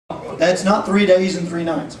That's not 3 days and 3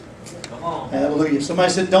 nights. Come on. Hallelujah.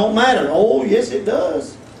 Somebody said, don't matter. Oh, yes, it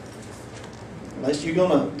does. Unless you're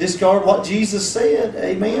going to discard what Jesus said.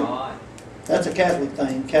 Amen. Right. That's a Catholic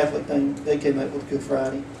thing. Catholic thing. They came up with Good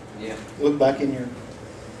Friday. Yeah. Look back in your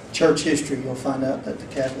church history, you'll find out that the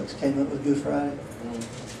Catholics came up with Good Friday.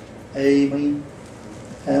 Amen.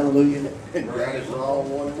 Hallelujah. And got it wrong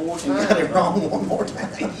one more You got it time. wrong one more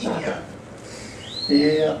time. Yeah.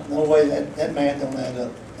 Yeah. No way that math don't add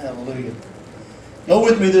up. Hallelujah. Go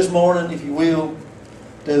with me this morning, if you will,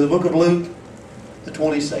 to the book of Luke, the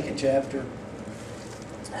 22nd chapter.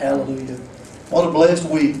 Hallelujah. What a blessed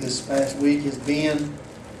week this past week has been.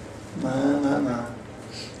 My.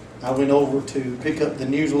 I went over to pick up the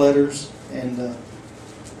newsletters and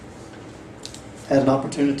had an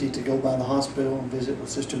opportunity to go by the hospital and visit with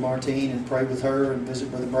Sister Martine and pray with her and visit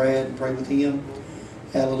Brother Brad and pray with him.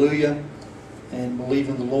 Hallelujah. And believe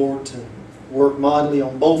in the Lord to work mightily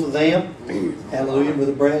on both of them. Hallelujah.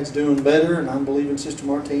 Brother Brad's doing better, and I'm believing Sister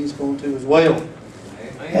Martine's going to as well.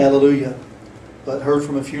 Amen. Hallelujah. But heard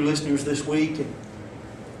from a few listeners this week and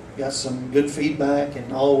got some good feedback,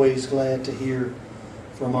 and always glad to hear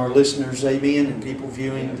from our listeners, amen, and people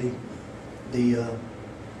viewing the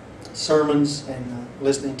sermons and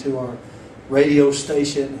listening to our radio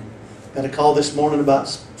station. Got a call this morning about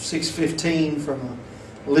 6:15 from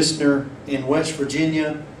a listener in West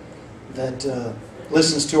Virginia that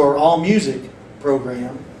listens to our All Music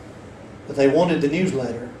program, but they wanted the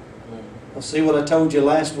newsletter. Well, see what I told you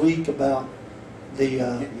last week about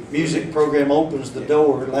the music program opens the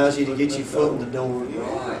door, allows you to get your foot in the door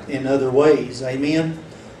in other ways. Amen.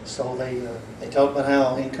 So they talked about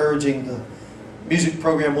how encouraging the music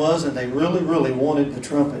program was, and they really, really wanted the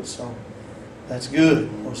trumpet. So that's good.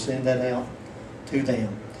 We'll send that out to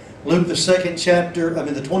them. Luke the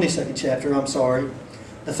 22nd chapter, I'm sorry.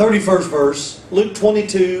 The 31st verse, Luke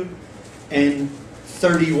 22 and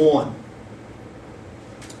 31.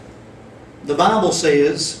 The Bible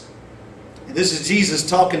says, and this is Jesus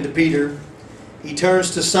talking to Peter. He turns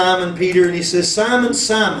to Simon Peter and he says, Simon,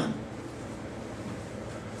 Simon,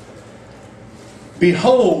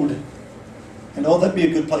 behold, and oh, that'd be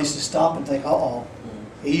a good place to stop and think, uh-oh,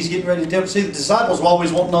 he's getting ready to tell. See, the disciples will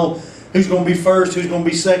always want to know who's going to be first, who's going to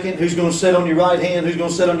be second, who's going to sit on your right hand, who's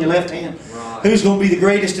going to sit on your left hand, who's going to be the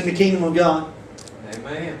greatest in the kingdom of God.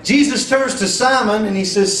 Amen. Jesus turns to Simon and he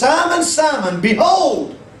says, Simon, Simon,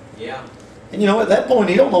 behold. Yeah. And you know, at that point,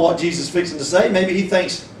 he don't know what Jesus is fixing to say. Maybe he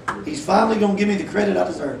thinks, he's finally going to give me the credit I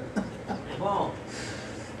deserve. Come on.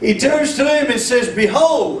 He turns to him and says,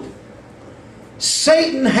 behold,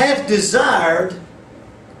 Satan hath desired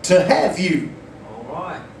to have you. All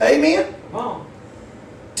right. Amen? Come on.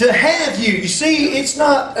 To have you. You see, it's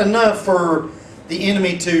not enough for the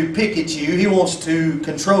enemy to pick at you. He wants to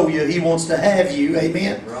control you. He wants to have you.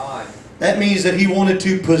 Amen? Right. That means that he wanted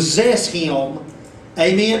to possess him.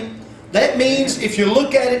 Amen? That means, if you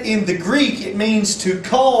look at it in the Greek, it means to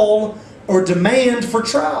call or demand for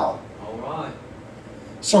trial. All right.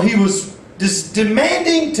 So he was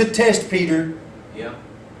demanding to test Peter, Yeah.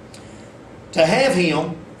 to have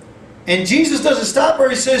him. And Jesus doesn't stop where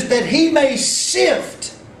he says that he may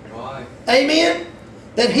sift. Right. Amen?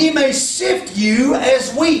 That he may sift you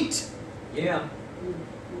as wheat. Yeah.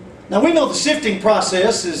 Now we know the sifting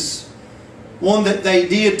process is one that they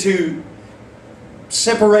did to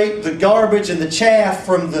separate the garbage and the chaff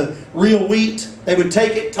from the real wheat. They would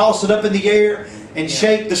take it, toss it up in the air, and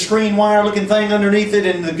shake the screen wire looking thing underneath it,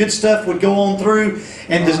 and the good stuff would go on through,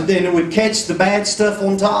 and then it would catch the bad stuff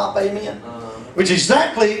on top. Amen. Which is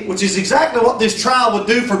exactly what this trial would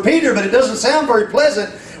do for Peter, but it doesn't sound very pleasant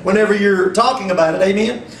whenever you're talking about it.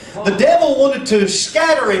 Amen. The devil wanted to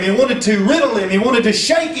scatter him. He wanted to riddle him. He wanted to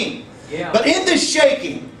shake him. Yeah. But in this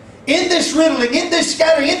shaking, in this riddling, in this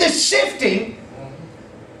scattering, in this sifting,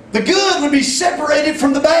 the good would be separated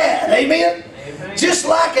from the bad. Amen? Amen. Just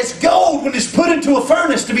like as gold when it's put into a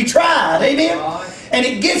furnace to be tried. Amen? Right. And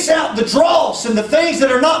it gets out the dross and the things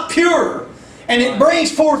that are not pure. And it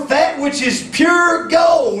brings forth that which is pure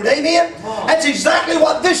gold. Amen? That's exactly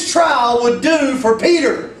what this trial would do for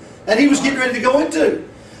Peter that he was getting ready to go into.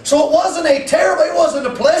 So it wasn't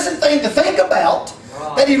a pleasant thing to think about.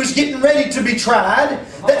 That he was getting ready to be tried,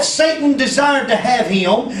 that Satan desired to have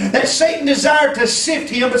him, that Satan desired to sift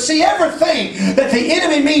him. But see, everything that the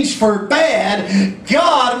enemy means for bad,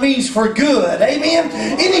 God means for good. Amen?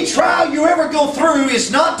 Any trial you ever go through is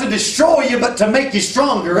not to destroy you, but to make you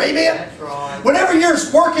stronger. Amen? right. Whenever you're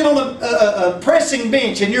working on a pressing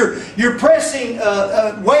bench and you're pressing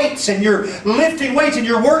weights and you're lifting weights and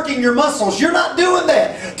you're working your muscles, you're not doing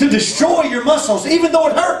that to destroy your muscles, even though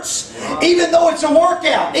it hurts, even though it's a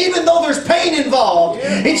workout, even though there's pain involved.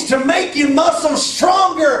 It's to make your muscles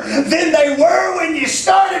stronger than they were when you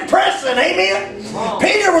started pressing. Amen?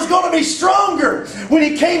 Peter was going to be stronger when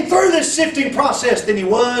he came through this sifting process than he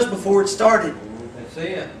was before it started. That's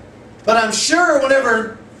it. But I'm sure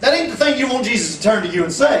whenever, that ain't the thing you want Jesus to turn to you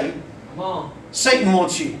and say. Come on. Satan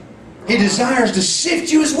wants you. He desires to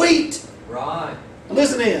sift you as wheat. Right.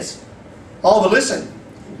 Listen to this. Oh, but listen.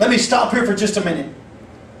 Let me stop here for just a minute.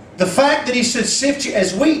 The fact that he said sift you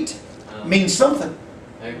as wheat means something.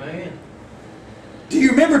 Amen. Do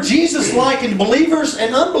you remember Jesus likened believers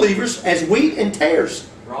and unbelievers as wheat and tares?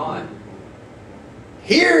 Right.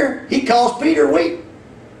 Here, he calls Peter wheat.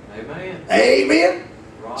 Amen. Amen.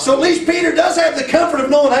 Right. So at least Peter does have the comfort of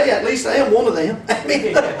knowing, hey, at least I am one of them.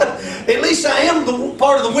 Amen. At least I am the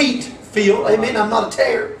part of the wheat field. Amen. I'm not a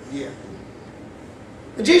tare. Yeah.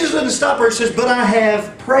 And Jesus doesn't stop her. He says, but I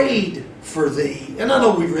have prayed for thee. And I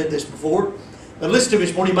know we've read this before. But listen to me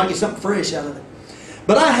this morning. You might get something fresh out of it.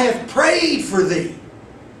 But I have prayed for thee.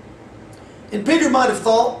 And Peter might have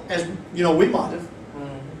thought, as you know, we might have.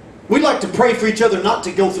 We like to pray for each other not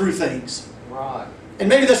to go through things. Right. And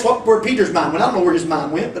maybe that's where Peter's mind went. I don't know where his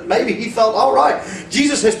mind went, but maybe he thought, all right,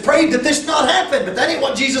 Jesus has prayed that this not happen. But that ain't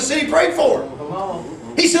what Jesus said he prayed for. Come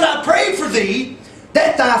on. He said, I prayed for thee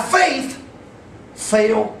that thy faith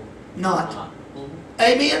fail not.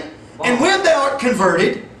 Amen? And when thou art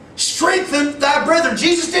converted, strengthen thy brethren.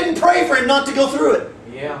 Jesus didn't pray for him not to go through it.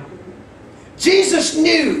 Yeah. Jesus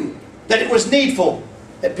knew that it was needful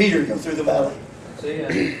that Peter go through the valley. That's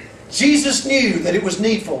it. Jesus knew that it was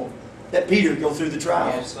needful that Peter go through the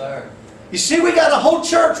trials. Yes, sir. You see, we got a whole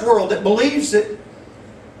church world that believes that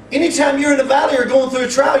anytime you're in a valley or going through a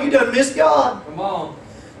trial, you done miss God. Come on.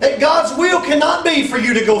 That God's will cannot be for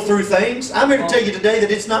you to go through things. I'm here to tell you today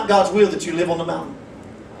that it's not God's will that you live on the mountain.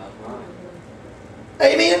 That's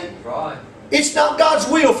right. Amen? Right. It's not God's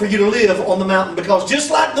will for you to live on the mountain, because just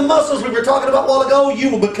like the muscles we were talking about a while ago, you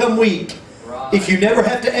will become weak. Right. If you never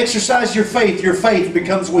have to exercise your faith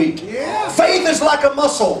becomes weak. Yeah. Faith is like a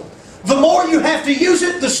muscle. The more you have to use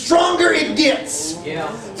it, the stronger it gets.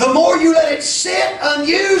 Yeah. The more you let it sit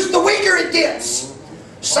unused, the weaker it gets.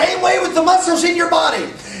 Same way with the muscles in your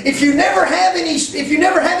body. If you never have any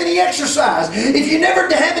exercise, if you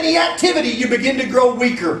never have any activity, you begin to grow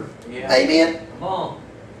weaker. Yeah. Amen? Come on.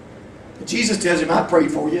 Jesus tells him, I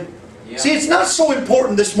prayed for you. Yeah. See, it's not so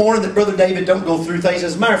important this morning that Brother David don't go through things.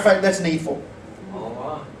 As a matter of fact, that's needful. All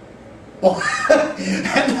right. Well,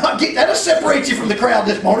 that'll separate you from the crowd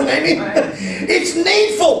this morning, amen? It's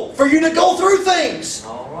needful for you to go through things.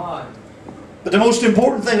 All right. But the most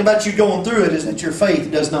important thing about you going through it is that your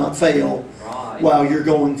faith does not fail Right. while you're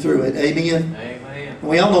going through it. Amen? Amen. And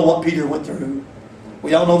we all know what Peter went through.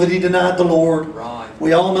 We all know that he denied the Lord. Right.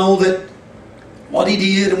 We all know that what he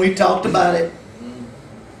did, and we've talked about it.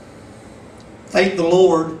 Thank the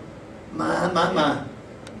Lord. My.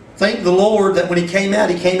 Thank the Lord that when he came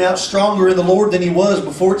out stronger in the Lord than he was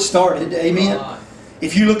before it started. Amen? Right.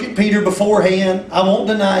 If you look at Peter beforehand, I won't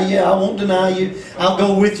deny you, I won't deny you, I'll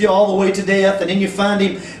go with you all the way to death. And then you find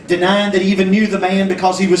him denying that he even knew the man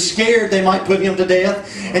because he was scared they might put him to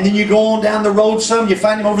death. And then you go on down the road some, you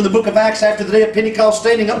find him over in the book of Acts after the day of Pentecost,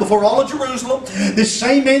 standing up before all of Jerusalem. This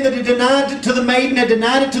same man that had denied it to the maiden, had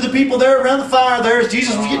denied it to the people there around the fire there as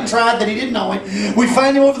Jesus was getting tried, that he didn't know it. We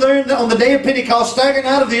find him over there on the day of Pentecost, staggering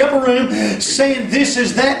out of the upper room, saying, this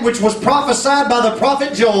is that which was prophesied by the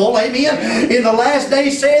prophet Joel. Amen. In the last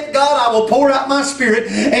days saith God, I will pour out my Spirit.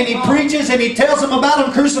 And he preaches and he tells them about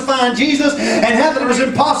him crucifying Jesus and how that it was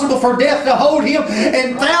impossible for death to hold him.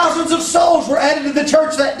 And thousands of souls were added to the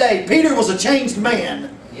church that day. Peter was a changed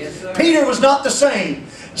man. Yes, sir. Peter was not the same.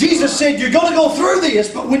 Jesus said, you're going to go through this,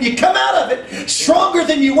 but when you come out of it stronger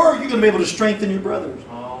than you were, you're going to be able to strengthen your brothers.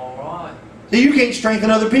 All right. See, you can't strengthen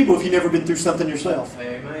other people if you've never been through something yourself.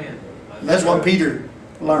 Amen. And that's what Peter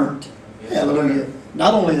learned. Yes, Hallelujah.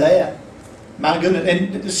 Not only that, my goodness,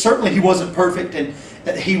 and certainly he wasn't perfect, and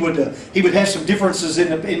he would have some differences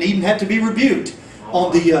and he didn't have to be rebuked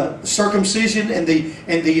on the circumcision and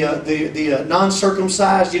the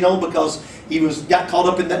non-circumcised, because he got caught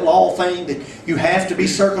up in that law thing that you have to be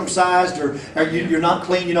circumcised or you're not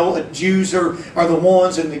clean. Jews are the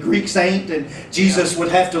ones and the Greeks ain't, and Jesus would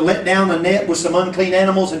have to let down a net with some unclean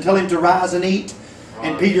animals and tell him to rise and eat.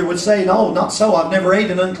 And Peter would say, no, not so. I've never ate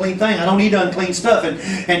an unclean thing. I don't eat unclean stuff.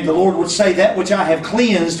 And the Lord would say, that which I have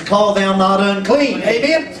cleansed, call thou not unclean.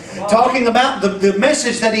 Amen? talking about the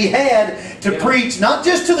message that he had to preach, not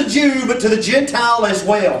just to the Jew, but to the Gentile as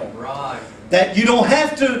well. Right. That you don't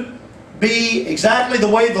have to be exactly the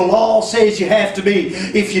way the law says you have to be.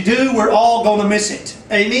 If you do, we're all going to miss it.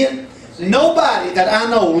 Amen? Nobody that I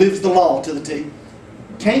know lives the law to the T.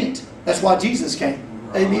 Can't. That's why Jesus came.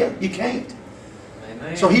 Amen? You can't.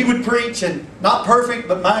 Amen. So he would preach, and not perfect,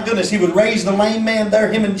 but my goodness, he would raise the lame man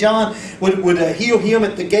there. Him and John would heal him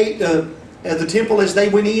at the gate of the temple as they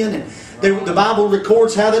went in. And the Bible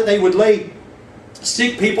records how that they would lay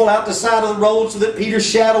sick people out the side of the road so that Peter's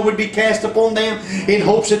shadow would be cast upon them in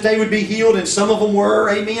hopes that they would be healed, and some of them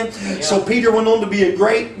were. Amen. Yeah. So Peter went on to be a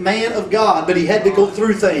great man of God, but he had to go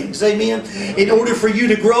through things. Amen. In order for you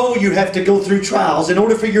to grow, you have to go through trials. In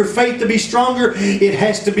order for your faith to be stronger, it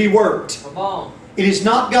has to be worked. Come on. It is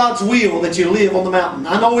not God's will that you live on the mountain.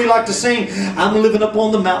 I know we like to sing, I'm living up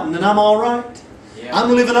on the mountain and I'm all right. Yeah.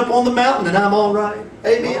 I'm living up on the mountain and I'm all right.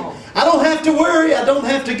 Amen. I don't have to worry. I don't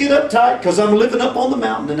have to get uptight because I'm living up on the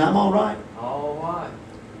mountain and I'm all right. All right.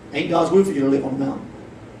 Ain't God's will for you to live on the mountain.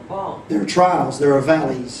 Come on. There are trials. There are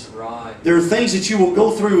valleys. Right. There are things that you will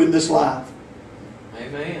go through in this life.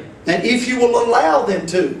 Amen. And if you will allow them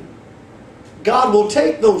to, God will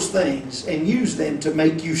take those things and use them to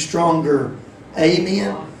make you stronger.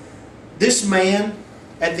 Amen. This man,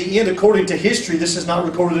 at the end, according to history, this is not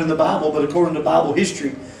recorded in the Bible, but according to Bible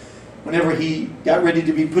history, whenever he got ready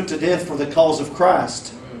to be put to death for the cause of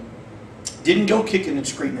Christ, didn't go kicking and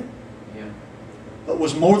screaming, but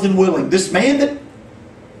was more than willing. This man that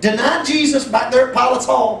denied Jesus back there at Pilate's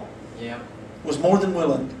Hall was more than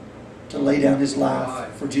willing to lay down his life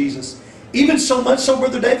for Jesus. Even so much so,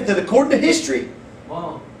 Brother David, that according to history,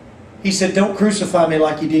 he said, don't crucify me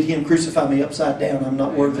like you did him. Crucify me upside down. I'm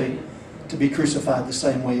not worthy to be crucified the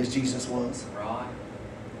same way as Jesus was. Right.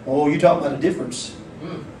 Oh, you talk about a difference.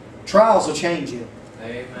 Trials will change you.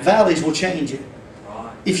 Amen. Valleys will change you.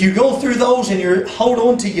 Right. If you go through those and you hold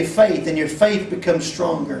on to your faith, and your faith becomes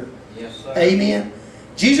stronger. Yes, sir. Amen.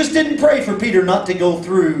 Jesus didn't pray for Peter not to go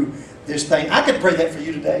through this thing. I could pray that for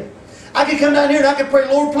you today. I could come down here and I could pray,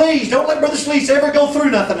 Lord, please don't let Brother Sleece ever go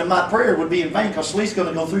through nothing. And my prayer would be in vain, because Sleece's going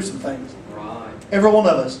to go through some things. Right. Every one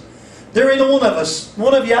of us. There ain't a one of us,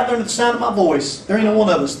 one of you out there at the sound of my voice, there ain't a one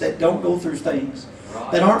of us that don't go through things,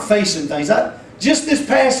 that aren't facing things. Just this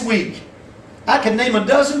past week, I can name a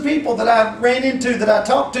dozen people that I ran into, that I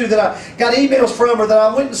talked to, that I got emails from, or that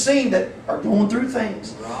I went and seen that are going through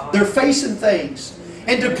things. Right. They're facing things.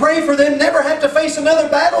 And to pray for them never have to face another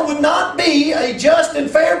battle would not be a just and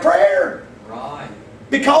fair prayer. Right.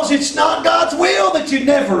 Because it's not God's will that you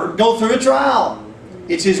never go through a trial.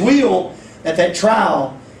 It's His will that that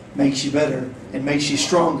trial makes you better and makes you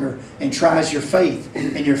stronger and tries your faith.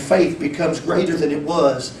 And your faith becomes greater than it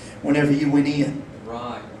was whenever you went in.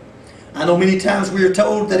 Right. I know many times we are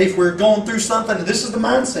told that if we're going through something, and this is the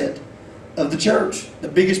mindset of the church, the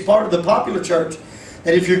biggest part of the popular church,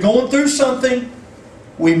 that if you're going through something,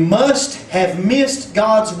 we must have missed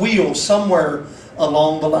God's will somewhere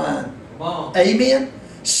along the line. Come on. Amen?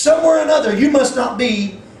 Somewhere or another, you must not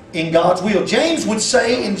be in God's will. James would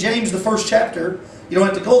say in James, the 1st chapter, you don't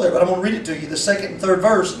have to go there, but I'm going to read it to you, the 2nd and 3rd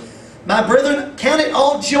verse. My brethren, count it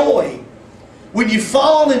all joy when you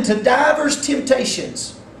fall into divers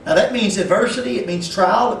temptations. Now that means adversity, it means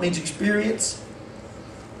trial, it means experience.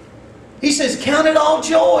 He says, count it all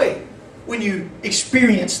joy when you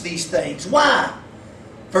experience these things. Why?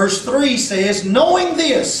 Verse 3 says, knowing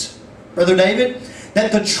this, Brother David,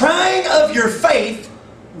 that the trying of your faith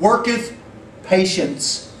worketh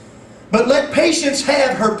patience. But let patience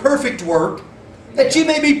have her perfect work, that you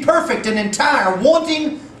may be perfect and entire,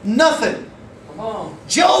 wanting nothing. Come on.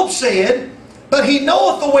 Job said, but he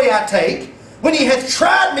knoweth the way I take. When he hath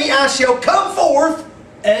tried me, I shall come forth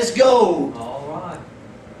as gold. All right.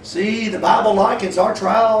 See, the Bible likens our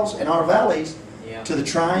trials and our valleys to the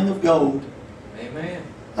trying of gold. Amen.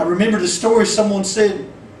 I remember the story someone said,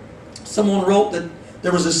 someone wrote that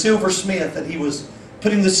there was a silversmith and he was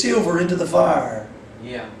putting the silver into the fire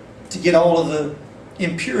to get all of the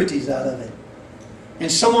impurities out of it. And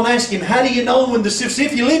someone asked him, how do you know when the silver, see,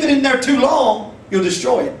 if you leave it in there too long, you'll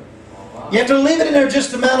destroy it. You have to leave it in there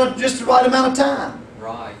just the right amount of time.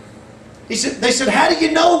 Right. He said, they said, how do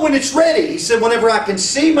you know when it's ready? He said, whenever I can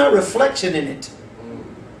see my reflection in it.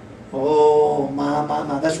 Oh,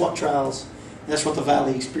 my. That's what trials, that's what the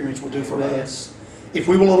valley experience will do for us. If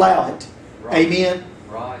we will allow it. Right. Amen.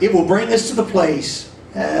 Right. It will bring us to the place,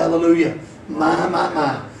 hallelujah,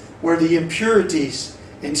 my, where the impurities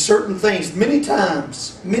and certain things, many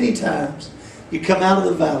times, you come out of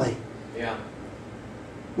the valley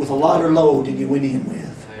with a lighter load than you went in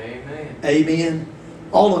with. Amen. Amen.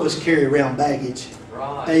 All of us carry around baggage. Right.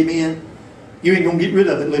 Right. Amen. You ain't going to get rid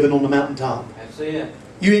of it living on the mountaintop. That's it.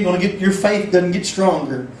 You ain't going to get, your faith doesn't get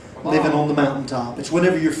stronger Come living on. on the mountaintop. It's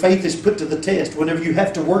whenever your faith is put to the test, whenever you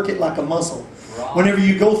have to work it like a muscle, Right. whenever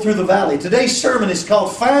you go through the valley. Today's sermon is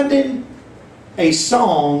called Finding a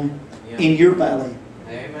Song Yeah. in Your Valley.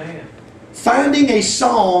 Amen. Finding a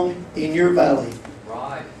song in your valley.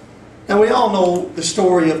 Right. Now we all know the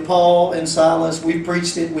story of Paul and Silas. We've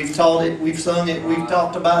preached it, we've taught it, we've sung it, we've Right.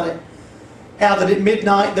 talked about it. How that at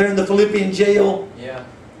midnight they're in the Philippian jail. Yeah.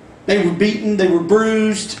 They were beaten, they were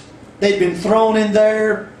bruised, they'd been thrown in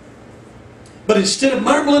there. But instead of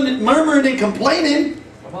murmuring and complaining,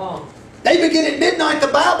 Come on. they begin at midnight, the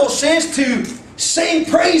Bible says, to sing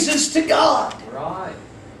praises to God. Right.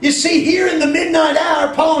 You see, here in the midnight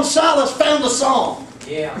hour, Paul and Silas found a song.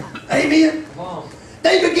 Yeah. Amen. Come on.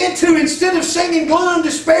 They begin to, instead of singing gloom,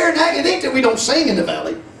 despair, and agony, it ain't that we don't sing in the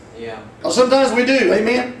valley. Yeah. Well, sometimes we do.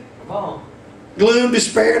 Amen. Come on. Gloom,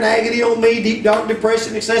 despair, and agony on me, deep, dark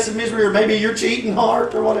depression, excessive misery, or maybe your cheating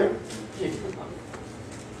heart, or whatever.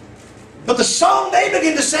 But the song they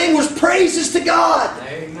began to sing was praises to God.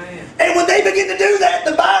 Amen. And when they begin to do that,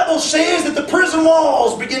 the Bible says that the prison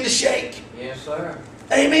walls begin to shake. Yes, sir.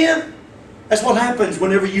 Amen. That's what happens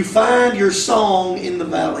whenever you find your song in the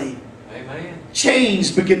valley. Amen.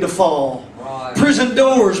 Chains begin to fall. Right. Prison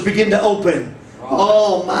doors begin to open. Right.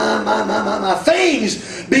 Oh, my.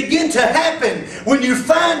 Things begin to happen when you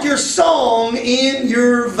find your song in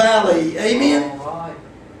your valley. Amen. All right.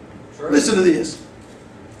 True. Listen to this.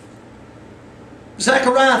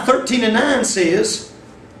 Zechariah 13:9 says,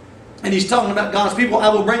 and he's talking about God's people, I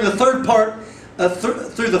will bring the third part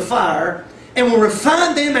through the fire, and will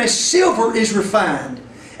refine them as silver is refined,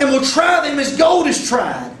 and will try them as gold is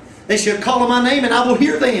tried. They shall call on my name, and I will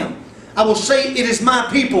hear them. I will say, it is my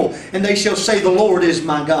people, and they shall say, the Lord is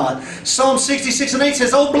my God. Psalm 66:8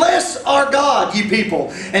 says, Oh, bless our God, ye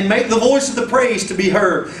people, and make the voice of the praise to be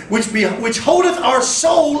heard, which holdeth our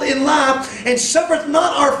soul in life, and suffereth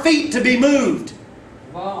not our feet to be moved.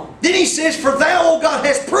 Come on. Then he says, For thou, O God,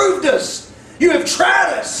 hast proved us. You have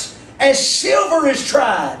tried us as silver is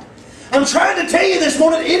tried. I'm trying to tell you this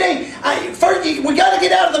morning, first we got to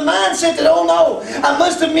get out of the mindset that, oh no, I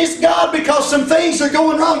must have missed God because some things are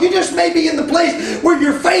going wrong. You just may be in the place where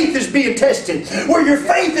your faith is being tested, where your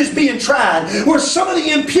faith is being tried, where some of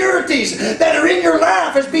the impurities that are in your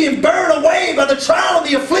life is being burned away by the trial and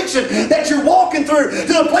the affliction that you're walking through,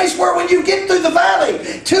 to the place where when you get through the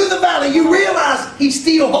valley, you realize He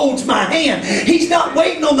still holds my hand. He's not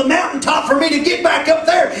waiting on the mountaintop for me to get back up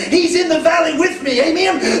there. He's in the valley with me.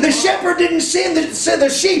 Amen. The shepherd didn't send the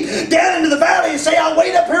sheep down into the valley and say, I'll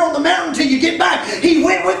wait up here on the mountain till you get back. He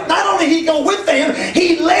went with, not only He go with them,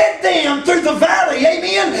 He led them through the valley.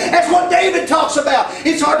 Amen. That's what David talks about.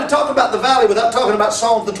 It's hard to talk about the valley without talking about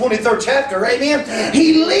Psalm the 23rd chapter. Amen.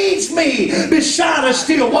 He leads me beside the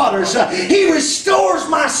still waters. He restores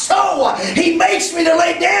my soul. He makes me to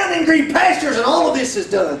lay down in green pastures. And all of this is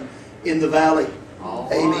done in the valley. All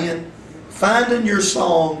right. Amen. Finding your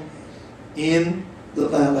song in the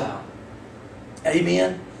valley.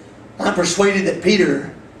 Amen. I'm persuaded that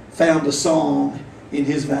Peter found a song in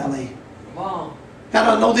his valley. Come on. How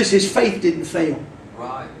do I know this? His faith didn't fail.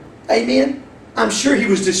 Right. Amen. I'm sure he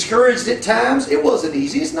was discouraged at times. It wasn't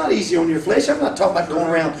easy. It's not easy on your flesh. I'm not talking about going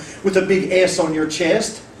around with a big S on your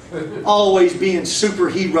chest, always being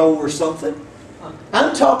superhero or something.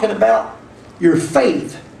 I'm talking about your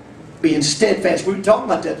faith being steadfast. We were talking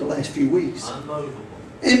about that the last few weeks. Unmovable.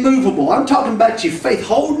 Immovable. I'm talking about your faith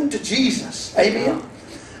holding to Jesus. Amen.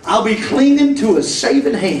 I'll be clinging to a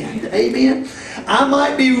saving hand. Amen. I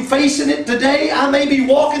might be facing it today. I may be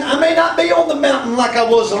walking. I may not be on the mountain like I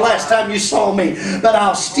was the last time you saw me. But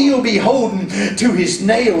I'll still be holding to His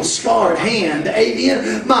nail-scarred hand.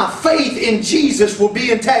 Amen. My faith in Jesus will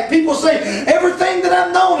be intact. People say, everything that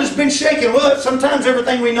I've known has been shaken. Well, sometimes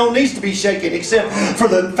everything we know needs to be shaken, except for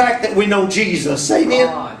the fact that we know Jesus. Amen.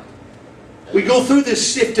 Right. We go through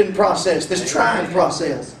this sifting process, this trying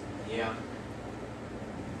process. Yeah.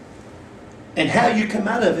 And how you come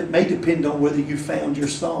out of it may depend on whether you found your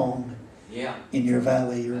song Yeah. in your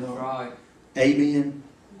valley or That's not. right. Amen.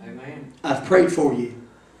 Amen. I've prayed for you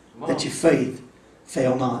Come on. that your faith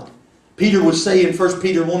fail not. Peter would say in 1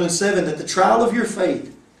 Peter 1:7 that the trial of your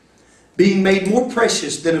faith, being made more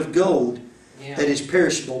precious than of gold Yeah. that is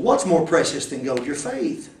perishable. What's more precious than gold? Your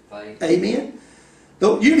faith. Faith. Amen.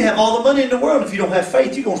 Though you can have all the money in the world, if you don't have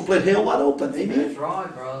faith, you're going to split hell wide open. Amen. That's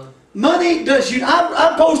right, brother. Money does you.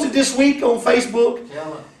 I posted this week on Facebook.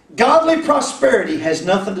 Tell it. Godly prosperity has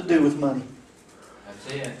nothing to do with money.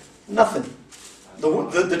 That's it. Nothing.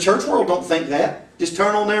 The church world don't think that. Just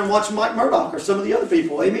turn on there and watch Mike Murdoch or some of the other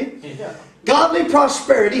people. Amen. Yeah. Godly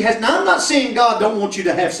prosperity has... Now, I'm not saying God don't want you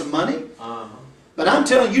to have some money. But I'm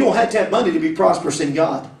telling you, you don't have to have money to be prosperous in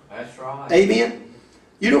God. That's right. Amen.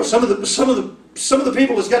 You know, some of the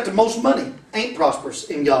people that's got the most money ain't prosperous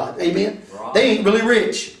in God. Amen. Right. They ain't really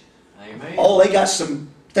rich. Amen. Oh, they got some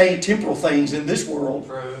temporal things in this world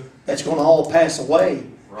True. that's going to all pass away.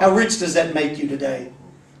 Right. How rich does that make you today?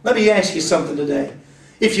 Let me ask you something today.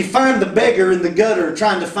 If you find the beggar in the gutter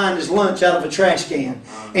trying to find his lunch out of a trash can,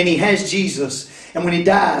 and he has Jesus, and when he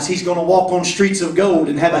dies, he's going to walk on streets of gold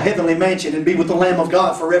and have a heavenly mansion and be with the Lamb of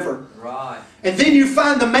God forever. Right. And then you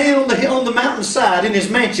find the man on the hill on the mountainside in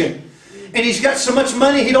his mansion, and he's got so much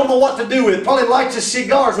money he don't know what to do with. Probably lights his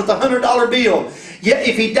cigars with a $100 bill. Yet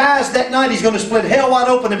if he dies that night, he's going to split hell wide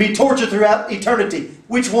open and be tortured throughout eternity.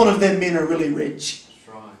 Which one of them men are really rich? That's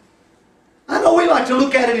right. I know we like to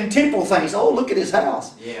look at it in temporal things. Oh, look at his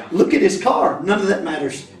house. Yeah. Look at his car. None of that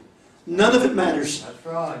matters. None of it matters. That's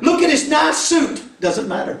right. Look at his nice suit. Doesn't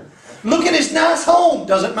matter. Look at his nice home.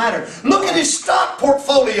 Doesn't matter. Look at his stock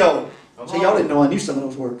portfolio. See, y'all didn't know I knew some of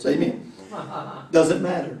those words. Amen. Doesn't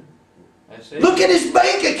matter. That's it. Look at his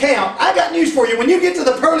bank account. I got news for you. When you get to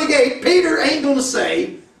the pearly gate, Peter ain't going to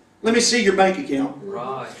say, let me see your bank account.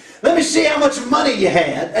 Right. Let me see how much money you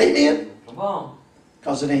had. Amen. Come on.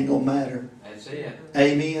 Because it ain't going to matter. That's it.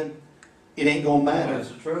 Amen. It ain't going to matter. That's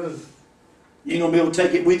the truth. You ain't going to be able to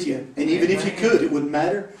take it with you. And even if you could, it wouldn't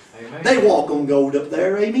matter. Amen. They walk on gold up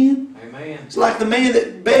there. Amen. Amen. It's like the man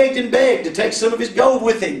that begged and begged to take some of his gold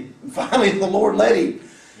with him. And finally the Lord let him.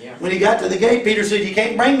 Yeah. When he got to the gate, Peter said, you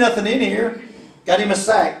can't bring nothing in here. Got him a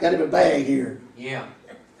sack. Got him a bag here. Yeah.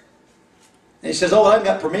 And he says, oh, I haven't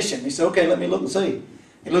got permission. He said, okay, let me look and see.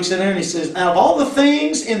 He looks in there and he says, out of all the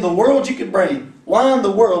things in the world you could bring, why in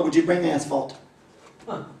the world would you bring asphalt?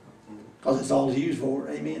 Because it's all it's used for.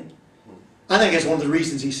 Amen. I think that's one of the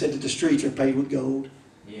reasons he said that the streets are paved with gold.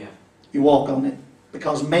 Yeah. You walk on it.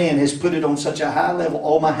 Because man has put it on such a high level.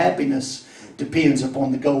 All my happiness depends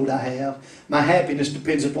upon the gold I have. My happiness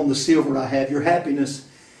depends upon the silver I have. Your happiness,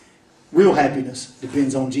 real happiness,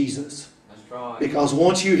 depends on Jesus. That's right. Because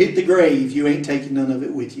once you hit the grave, you ain't taking none of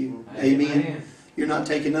it with you. Amen. You're not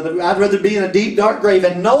taking none of it. I'd rather be in a deep, dark grave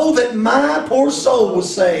and know that my poor soul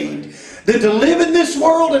was saved than to live in this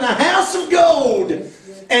world in a house of gold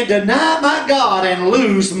and deny my God and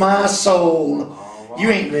lose my soul. Right. You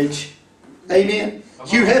ain't rich. Amen.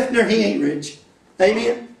 Hugh Hefner, he ain't rich.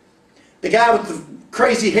 Amen. The guy with the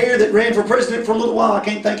crazy hair that ran for president for a little while, I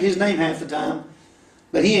can't think of his name half the time.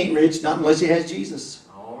 But he ain't rich, not unless he has Jesus.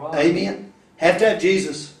 All right. Amen. Have to have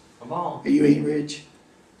Jesus. Come on. Or you ain't rich.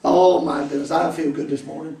 Oh my goodness, I feel good this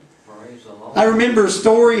morning. Praise the Lord. I remember a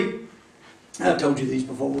story, I've told you these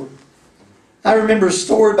before. I remember a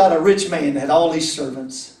story about a rich man that had all these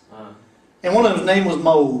servants. And one of them's name was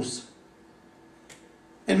Mose.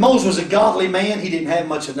 And Mose was a godly man. He didn't have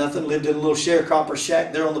much of nothing. Lived in a little sharecropper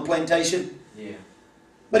shack there on the plantation. Yeah.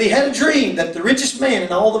 But he had a dream that the richest man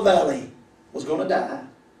in all the valley was going to die.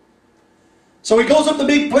 So he goes up to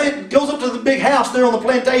the big house there on the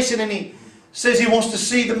plantation, and he says he wants to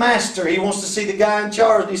see the master. He wants to see the guy in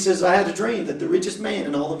charge. And he says, I had a dream that the richest man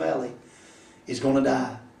in all the valley is going to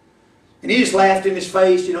die. And he just laughed in his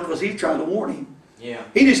face, you know, because he tried to warn him. Yeah.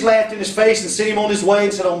 He just laughed in his face and sent him on his way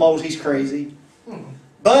and said, oh, Moses, he's crazy.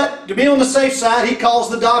 But to be on the safe side, he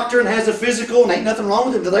calls the doctor and has a physical, and ain't nothing wrong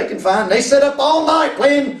with him that they can find. They set up all night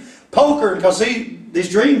playing poker because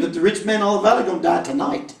he's dreamed that the rich man in all the valley is going to die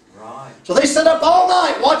tonight. Right. So they set up all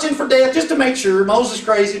night watching for death just to make sure. Moses is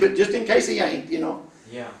crazy, but just in case he ain't, you know.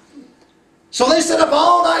 Yeah. So they set up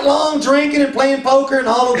all night long drinking and playing poker and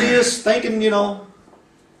all of this, thinking, you know,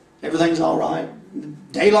 everything's all right.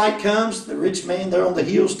 Daylight comes, the rich man there on the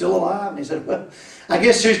hill still alive. And he said, well, I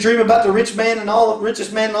guess his dream about the richest man in all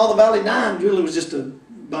the valley dying really was just a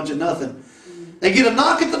bunch of nothing. They get a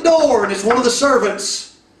knock at the door, and it's one of the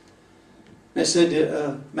servants. They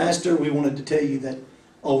said, Master, we wanted to tell you that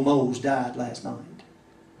old Mose died last night.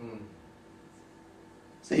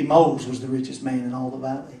 See, Mose was the richest man in all the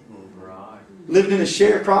valley. Right. Living in a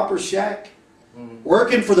sharecropper's shack,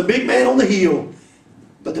 working for the big man on the hill.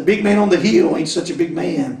 But the big man on the hill ain't such a big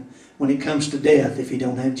man when it comes to death if he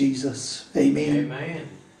don't have Jesus. Amen. Amen.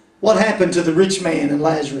 What happened to the rich man and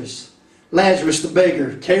Lazarus? Lazarus the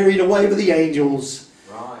beggar carried away with the angels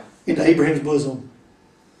into Abraham's bosom.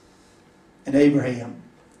 And Abraham,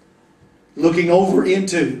 looking over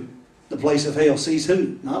into the place of hell, sees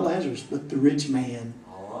who? Not Lazarus, but the rich man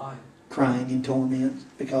crying in torment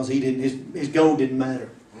because his gold didn't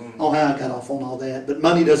matter. Oh, how I got off on all that. But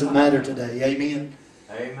money doesn't matter today. Amen.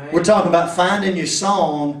 Amen. We're talking about finding your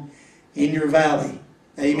song in your valley.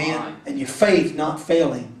 Amen. Right. And your faith not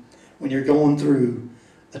failing when you're going through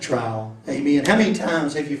a trial. Amen. How many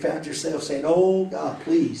times have you found yourself saying, "Oh God,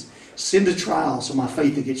 please send a trial so my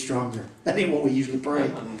faith will get stronger"? That ain't what we usually pray.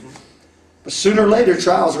 But sooner or later,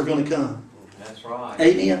 trials are going to come. That's right.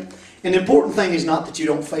 Amen. And the important thing is not that you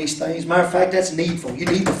don't face things. Matter of fact, that's needful. You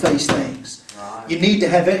need to face things. Right. You need to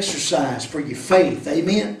have exercise for your faith.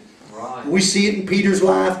 Amen. Right. We see it in Peter's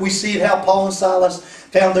life. We see it how Paul and Silas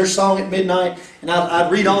found their song at midnight. And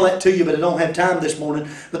I'd read all that to you, but I don't have time this morning.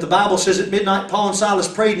 But the Bible says at midnight, Paul and Silas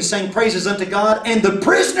prayed and sang praises unto God, and the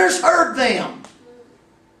prisoners heard them.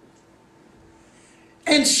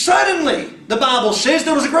 And suddenly, the Bible says,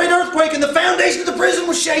 there was a great earthquake, and the foundation of the prison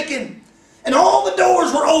was shaken. And all the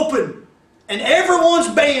doors were open, and everyone's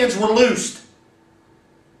bands were loosed.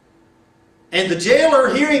 And the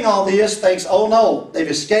jailer, hearing all this, thinks, "Oh no, they've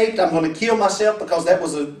escaped. I'm going to kill myself," because that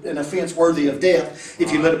was an offense worthy of death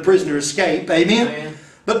if you let a prisoner escape. Amen? Amen.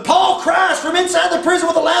 But Paul cries from inside the prison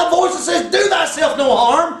with a loud voice and says, "Do thyself no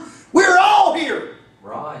harm. We're all here."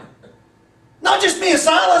 Right. Not just me and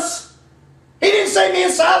Silas. He didn't say me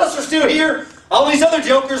and Silas are still here. All these other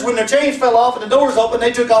jokers, when their chains fell off and the doors opened,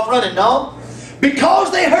 they took off running. No. Because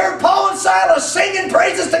they heard Paul and Silas singing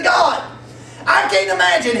praises to God. I can't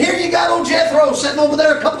imagine. Here you got old Jethro sitting over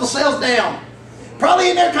there a couple of cells down. Probably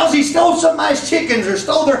in there because he stole somebody's chickens or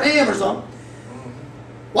stole their ham or something.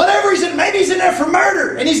 Whatever he's in, maybe he's in there for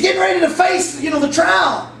murder and he's getting ready to face, the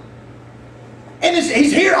trial. And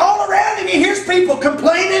he's here all around him. He hears people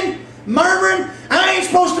complaining, murmuring, "I ain't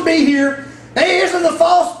supposed to be here. Here's the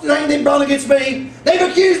false thing they brought against me. They've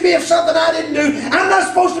accused me of something I didn't do. I'm not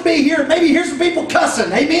supposed to be here." Maybe here's some people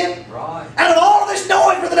cussing. Amen? Right. Out of all of this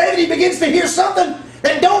noise, Brother David, he begins to hear something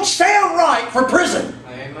that don't sound right for prison.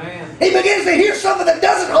 Amen. He begins to hear something that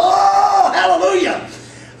doesn't. Oh, hallelujah.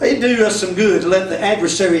 It do us some good to let the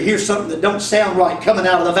adversary hear something that don't sound right coming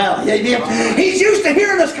out of the valley. Amen. Right. He's used to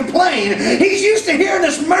hearing us complain. He's used to hearing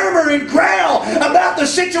us murmur and growl about the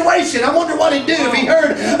situation. I wonder what he'd do if he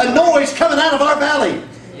heard a noise coming out of our valley.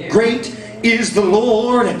 Yeah. Great is the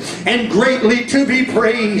Lord and greatly to be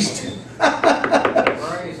praised.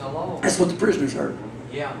 Praise the Lord. That's what the prisoners heard.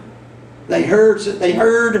 Yeah. They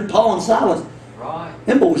heard Paul and Silas. Right.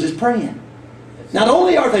 Them boys is praying. Not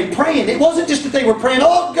only are they praying, it wasn't just that they were praying,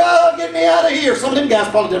 "Oh God, get me out of here." Some of them guys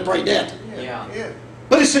probably didn't pray that. Yeah.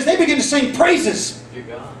 But it says they begin to sing praises. You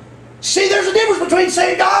God. See, there's a difference between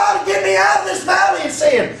saying, "God, get me out of this valley," and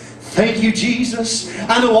saying, "Thank you, Jesus.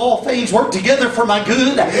 I know all things work together for my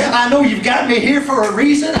good. I know you've got me here for a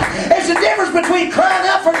reason." There's a difference between crying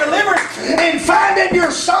out for deliverance and finding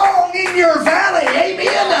your song in your valley.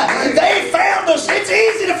 Amen. They found us. It's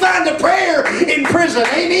easy to find a prayer in prison.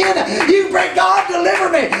 Amen. You pray, "God, deliver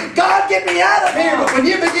me. God, get me out of here." But when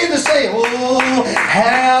you begin to say, "Oh,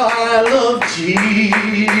 how I love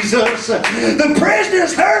Jesus," the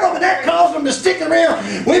prisoners heard them, and that caused them to stick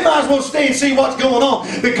around. We might as well stay and see what's going on,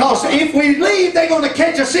 because if we leave, they're going to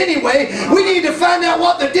catch us anyway. We need to find out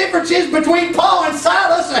what the difference is between Paul and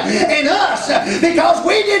Silas and us, because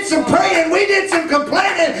we did some praying, we did some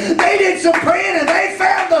complaining, they did some praying, and they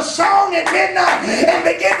found the song at midnight and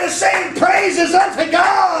began to sing praises unto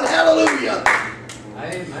God. Hallelujah.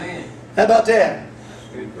 Amen. How about that?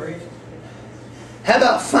 Good preaching. How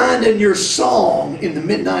about finding your song in the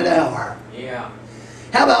midnight hour? Yeah.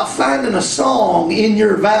 How about finding a song in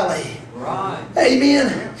your valley? Right.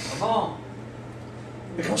 Amen. Come on.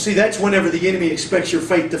 Because see, that's whenever the enemy expects your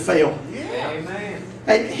faith to fail. Amen.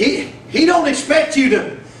 And he don't expect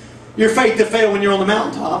your faith to fail when you're on the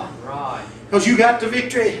mountaintop. Right. Because you got the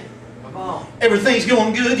victory. Come on. Everything's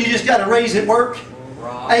going good. You just got to raise at work.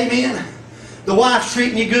 Right. Amen. The wife's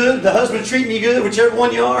treating you good. The husband's treating you good, whichever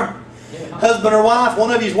one you are. Yeah. Husband or wife,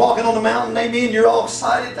 one of you's walking on the mountain. Amen. You're all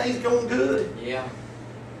excited. Things going good. Yeah.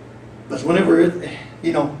 But whenever,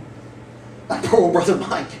 like poor old brother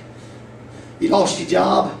Mike, you lost your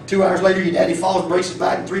job. 2 hours later, your daddy falls and breaks his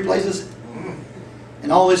back in 3 places.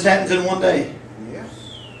 And all this happens in one day. Yes.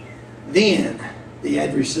 Then the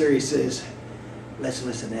adversary says, "Let's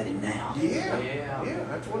listen at him now. Yeah. Yeah.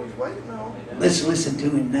 That's what he's waiting on. Let's listen to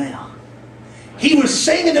him now." He was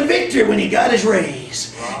singing a victory when he got his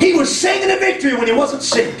raise. He was singing a victory when he wasn't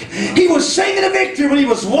sick. He was singing a victory when he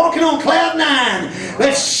was walking on cloud 9.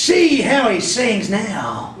 Let's see how he sings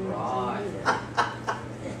now. Right.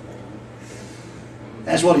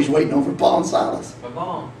 That's what he's waiting on for Paul and Silas. Come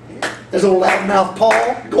on. There's old loudmouth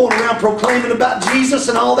Paul going around proclaiming about Jesus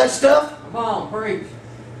and all that stuff. Come on, preach.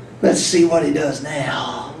 Let's see what he does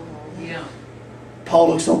now. Yeah. Paul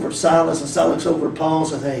looks over at Silas and Silas looks over at Paul and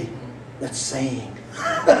says, "Hey, let's sing."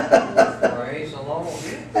 Praise the Lord.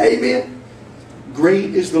 Amen.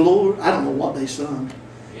 Great is the Lord. I don't know what they sung.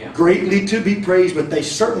 Yeah. greatly to be praised, but they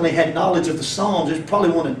certainly had knowledge of the Psalms. It's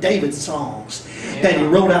probably one of David's songs that he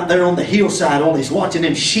wrote out there on the hillside while he's watching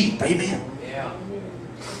them sheep. Amen. Yeah.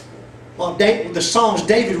 Well, the songs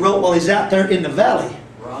David wrote while he's out there in the valley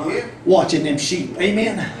Right. watching them sheep.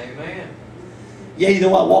 Amen. Amen. Yea,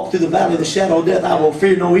 though I walk through the valley of the shadow of death, I will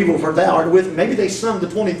fear no evil, for thou art with me. Maybe they sung the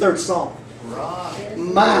 23rd Psalm. Right.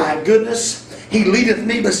 My goodness. He leadeth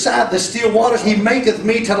me beside the still waters. He maketh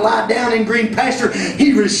me to lie down in green pasture.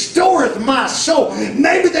 He restoreth my soul.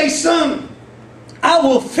 Maybe they sung, I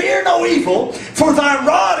will fear no evil, for thy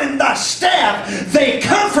rod and thy staff, they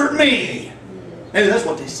comfort me. Maybe that's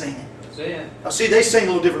what they sing. That's it. Now, see, they sing a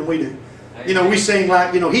little different than we do. You know, we sing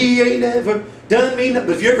like, he ain't ever done me nothing.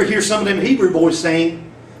 But if you ever hear some of them Hebrew boys sing,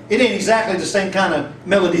 it ain't exactly the same kind of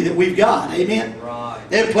melody that we've got. Amen? Right.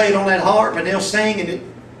 They'll play it on that harp and they'll sing, and it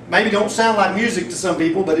maybe don't sound like music to some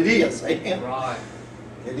people, but it is. Amen? Right.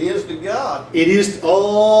 It is to God. It is,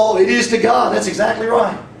 it is to God. That's exactly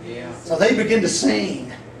right. Yeah. So they begin to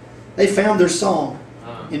sing. They found their song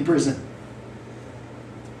in prison.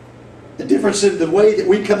 The difference in the way that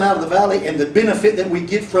we come out of the valley and the benefit that we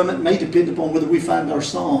get from it may depend upon whether we find our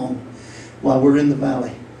song while we're in the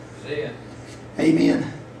valley. That's it.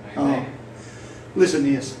 Amen. Amen. Listen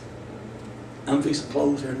to this. I'm fixing to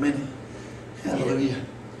close here in a minute. Hallelujah.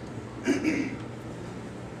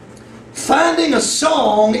 Finding a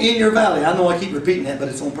song in your valley. I know I keep repeating that, but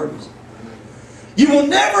it's on purpose. You will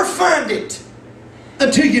never find it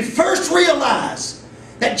until you first realize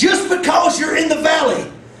that just because you're in the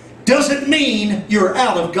valley doesn't mean you're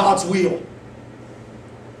out of God's will.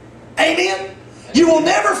 Amen? You will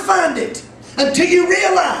never find it until you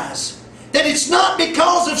realize that it's not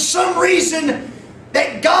because of some reason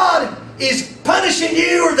that God is punishing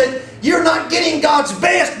you or that you're not getting God's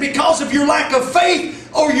best because of your lack of faith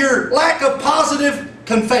or your lack of positive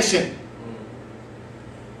confession.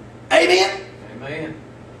 Amen? Amen.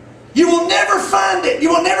 You will never find it. You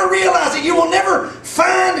will never realize it. You will never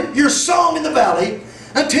find your song in the valley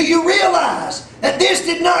until you realize that this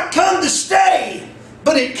did not come to stay,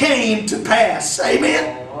 but it came to pass.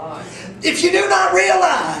 Amen? All right. If you do not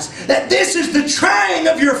realize that this is the trying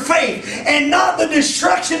of your faith and not the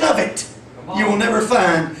destruction of it, you will never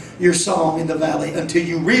find your song in the valley until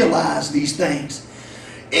you realize these things.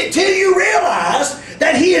 Until you realize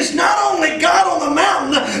that He is not only God on the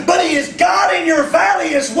mountain, but He is God in your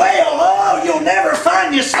valley as well. Oh, you'll never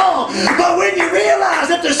find your song. But when you realize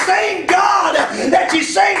that the same God that you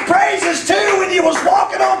sang praises to when you was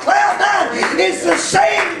walking on cloud nine is the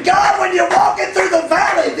same God when you're walking through the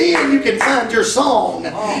valley, then you can find your song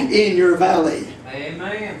in your valley.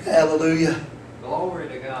 Amen. Hallelujah. Glory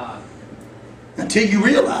to God. Until you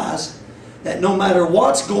realize that no matter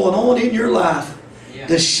what's going on in your life,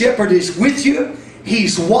 the shepherd is with you.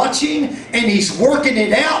 He's watching and He's working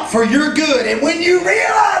it out for your good. And when you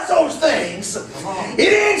realize those things,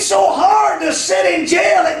 it ain't so hard to sit in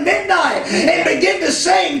jail at midnight and begin to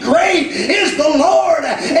sing, great is the Lord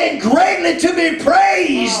and greatly to be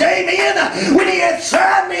praised. Amen. When He hath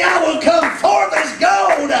tried me, I will come forth as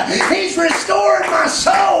gold. He's restoring my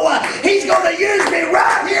soul. He's going to use me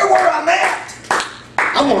right here where I'm at.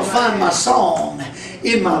 I'm going to find my song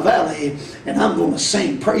in my valley, and I'm going to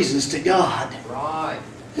sing praises to God. Right.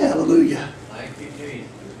 Hallelujah. Thank you, Jesus.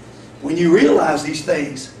 When you realize these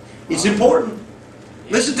things, it's important.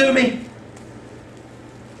 Listen to me.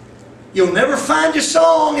 You'll never find your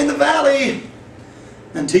song in the valley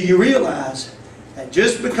until you realize that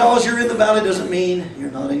just because you're in the valley doesn't mean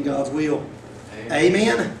you're not in God's will.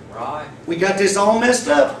 Amen. Right. We got this all messed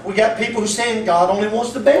up. We got people who saying God only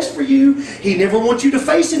wants the best for you. He never wants you to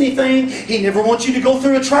face anything. He never wants you to go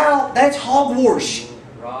through a trial. That's hogwash.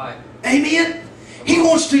 Right. Amen. He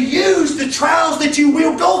wants to use the trials that you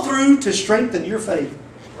will go through to strengthen your faith.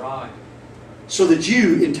 Right. So that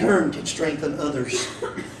you in turn can strengthen others.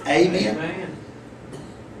 Amen. Amen.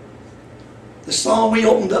 The song we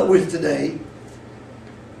opened up with today,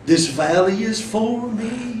 this valley is for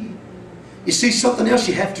me. You see, something else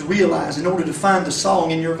you have to realize in order to find the song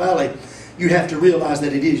in your valley, you have to realize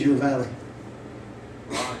that it is your valley.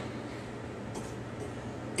 Right.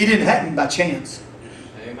 It didn't happen by chance.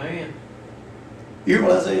 Amen. You hear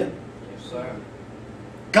what I said? Yes, sir.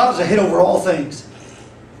 God's ahead over all things.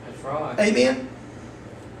 That's right. Amen.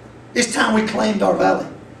 It's time we claimed our valley.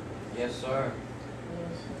 Yes, sir.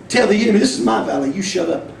 Tell the enemy, this is my valley, you shut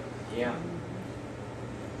up. Yeah.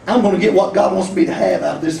 I'm going to get what God wants me to have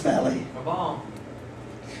out of this valley. Come on.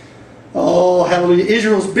 Oh, hallelujah.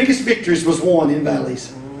 Israel's biggest victories was won in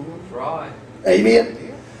valleys. That's right. Amen.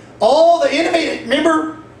 All the enemy,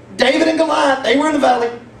 remember David and Goliath, they were in the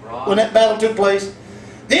valley Right. when that battle took place.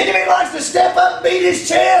 The enemy likes to step up and beat his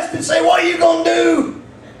chest and say, what are you going to do?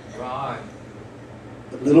 Right.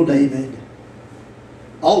 But little David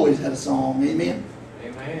always had a song. Amen.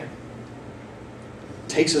 Amen.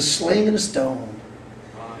 Takes a sling and a stone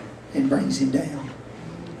Right. and brings him down.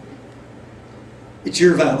 It's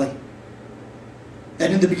your valley.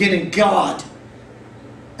 And in the beginning, God.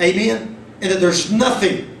 Amen. And that there's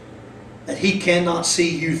nothing that He cannot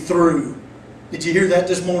see you through. Did you hear that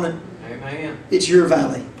this morning? Amen. It's your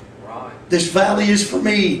valley. Right. This valley is for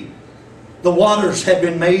me. The waters have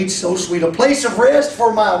been made so sweet. A place of rest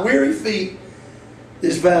for my weary feet.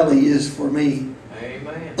 This valley is for me.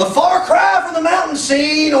 Amen. A far cry from the mountain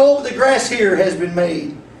scene. Oh, the grass here has been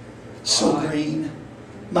made so Right. green.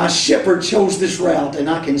 My shepherd chose this route, and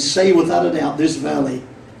I can say without a doubt, this valley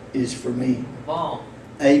is for me. Come on.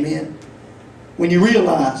 Amen. When you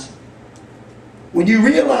realize that, when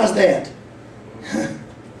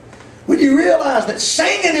you realize that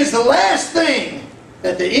singing is the last thing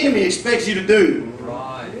that the enemy expects you to do,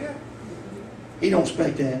 Right. he don't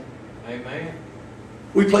expect that. Amen.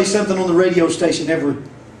 We play something on the radio station every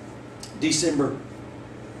December.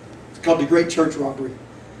 It's called The Great Church Robbery.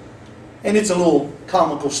 And it's a little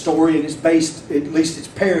comical story, and it's based, at least it's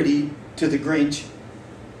parody, to the Grinch.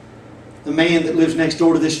 The man that lives next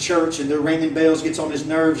door to this church, and they're ringing bells, gets on his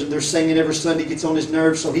nerves, and they're singing every Sunday, gets on his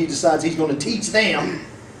nerves, so he decides he's going to teach them.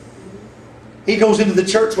 He goes into the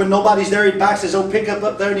church when nobody's there, he backs his old pickup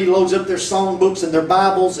up there, and he loads up their songbooks and their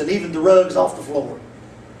Bibles and even the rugs off the floor.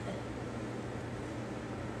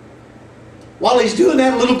 While he's doing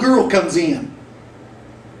that, a little girl comes in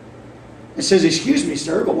and says, "Excuse me,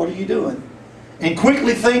 sir, but what are you doing?" And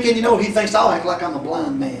quickly thinking, he thinks, I'll act like I'm a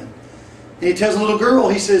blind man. And he tells the little girl,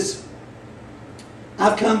 he says,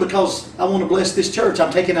 "I've come because I want to bless this church.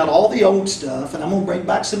 I'm taking out all the old stuff and I'm going to bring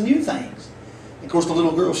back some new things." And of course, the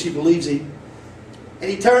little girl, she believes him. And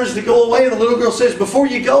he turns to go away, and the little girl says, "Before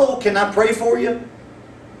you go, can I pray for you?"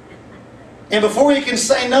 And before he can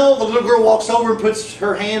say no, the little girl walks over and puts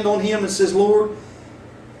her hand on him and says, "Lord,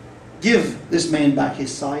 give this man back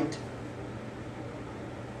his sight."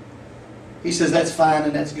 He says, "That's fine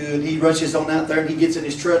and that's good." He rushes on out there and he gets in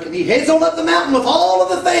his truck and he heads on up the mountain with all of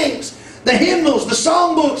the things. The hymnals, the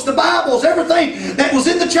songbooks, the Bibles, everything that was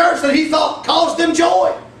in the church that he thought caused them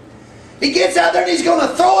joy. He gets out there and he's going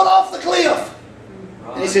to throw it off the cliff.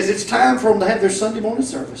 Right. And he says, it's time for them to have their Sunday morning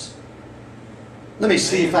service. Let me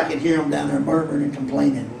see if I can hear them down there murmuring and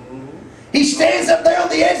complaining. He stands up there on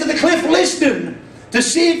the edge of the cliff listening to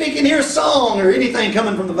see if he can hear a song or anything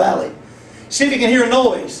coming from the valley. See if he can hear a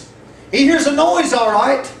noise. He hears a noise all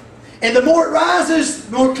right. And the more it rises,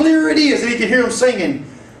 the more clear it is. And he can hear them singing,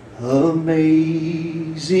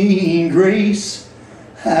 "Amazing grace,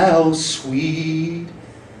 how sweet."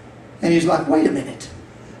 And he's like, wait a minute.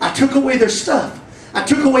 I took away their stuff. I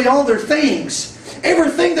took away all their things.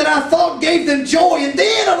 Everything that I thought gave them joy. And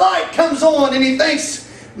then a light comes on and he thinks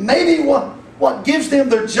maybe what gives them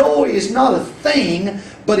their joy is not a thing,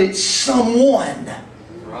 but it's someone.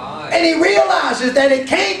 Right. And he realizes that it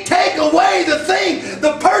can't take away the thing,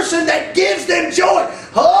 the person that gives them joy.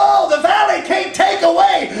 Oh, the valley can't take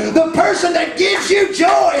away the person that gives you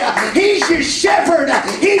joy. He's your shepherd.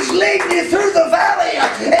 He's leading you through the valley.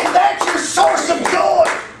 And that's your source of joy.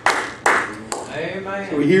 Amen.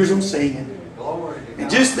 So he hears them singing. Glory to God. And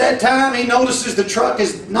just that time he notices the truck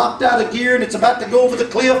is knocked out of gear and it's about to go over the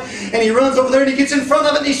cliff. And he runs over there and he gets in front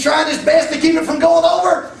of it and he's trying his best to keep it from going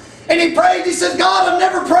over. And he prayed, he said, "God, I've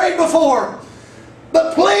never prayed before.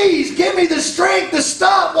 But please give me the strength to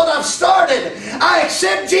stop what I've started. I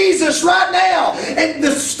accept Jesus right now." And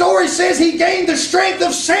the story says he gained the strength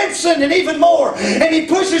of Samson and even more. And he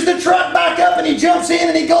pushes the truck back up and he jumps in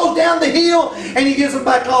and he goes down the hill and he gives them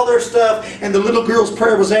back all their stuff. And the little girl's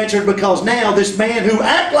prayer was answered because now this man who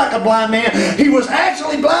acted like a blind man, he was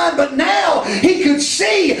actually blind, but now he could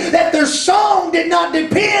see that their song did not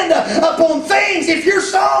depend upon things. If your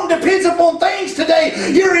song depends upon things today,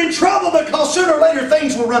 you're in trouble because sooner or later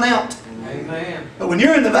things will run out. Amen. But when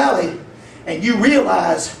you're in the valley and you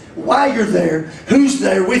realize why you're there, who's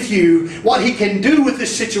there with you, what He can do with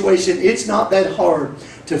this situation, it's not that hard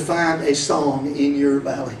to find a song in your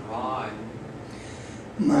valley. Right.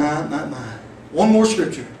 My. One more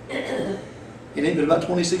scripture. It ain't but about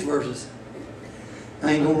 26 verses.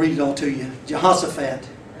 I ain't going to read it all to you. Jehoshaphat.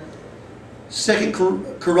 2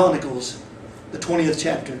 Chronicles, the 20th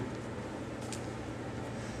chapter.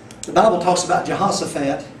 The Bible talks about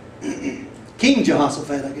Jehoshaphat, King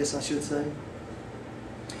Jehoshaphat, I guess I should say.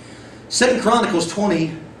 2 Chronicles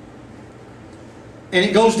 20, and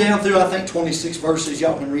it goes down through, I think, 26 verses.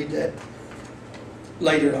 Y'all can read that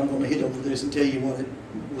later. I'm going to hit over this and tell you what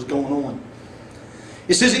was going on.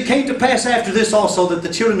 It says, it came to pass after this also that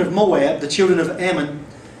the children of Moab, the children of Ammon,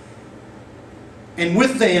 and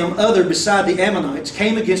with them other beside the Ammonites,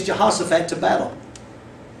 came against Jehoshaphat to battle.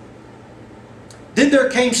 Then there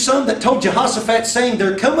came some that told Jehoshaphat, saying,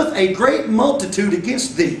 there cometh a great multitude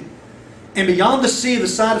against thee, and beyond the sea of the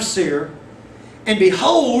side of Seir, and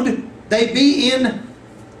behold, they be in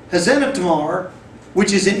Hazanah-Tamar,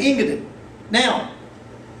 which is in Engadin. Now,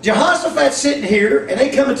 Jehoshaphat's sitting here, and they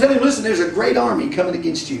come and tell him, listen, there's a great army coming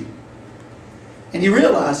against you. And he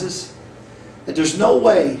realizes that there's no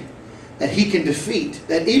way that he can defeat,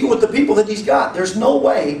 that even with the people that he's got, there's no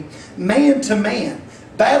way, man to man,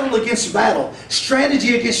 battle against battle,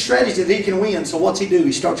 strategy against strategy, that he can win. So what's he do?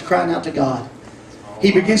 He starts crying out to God.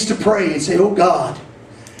 He begins to pray and say, oh God,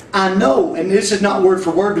 I know, and this is not word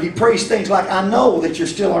for word, but he prays things like, I know that you're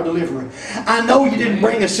still our deliverer. I know you didn't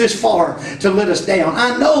bring us this far to let us down.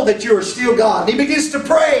 I know that you are still God. And he begins to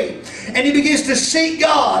pray, and he begins to seek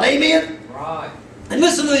God. Amen? Right. And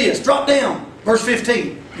listen to this. Drop down. Verse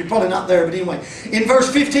 15. You're probably not there, but anyway. In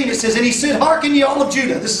verse 15 it says, and he said, hearken ye all of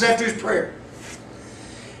Judah. This is after his prayer.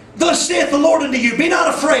 Thus saith the Lord unto you, be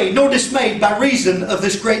not afraid nor dismayed by reason of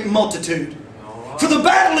this great multitude. For the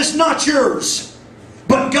battle is not yours,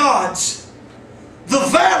 but God's. The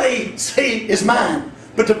valley, see, is mine,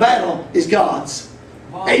 but the battle is God's.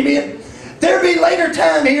 Amen. There be later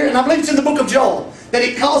time here, and I believe it's in the book of Joel, that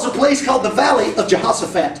he calls a place called the Valley of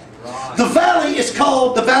Jehoshaphat. The valley is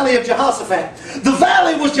called the Valley of Jehoshaphat. The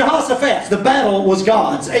valley was Jehoshaphat's. The battle was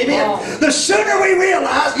God's. Amen. The sooner we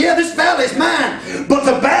realize, yeah, this valley is mine, but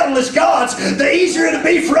the battle is God's, the easier it'll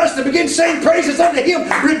be for us to begin saying praises unto Him,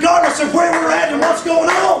 regardless of where we're at and what's going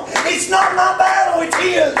on. It's not my battle, it's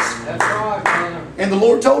His. That's right, brother. And the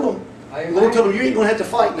Lord told him, Amen. the Lord told him, you ain't going to have to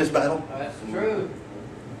fight in this battle. That's true.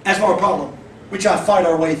 That's our problem. We try to fight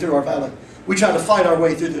our way through our valley. We try to fight our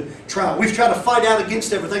way through the trial. We've tried to fight out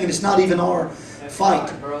against everything, and it's not even our fight.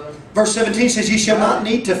 Right, brother. Verse 17 says, ye shall not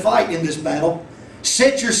need to fight in this battle.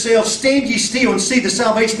 Set yourselves, stand ye still, and see the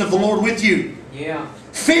salvation of the Lord with you. Yeah.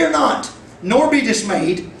 Fear not, nor be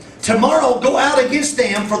dismayed. Tomorrow go out against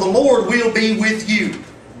them, for the Lord will be with you.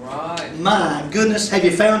 Right. My goodness, have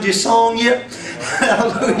you found your song yet?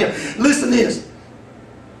 Hallelujah. Listen to this.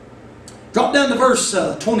 Drop down to verse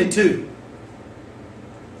 22.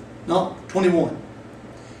 No, 21.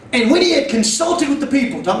 And when he had consulted with the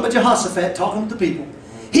people, talking about Jehoshaphat, talking with the people,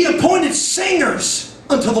 he appointed singers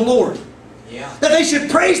unto the Lord, Yeah. that they should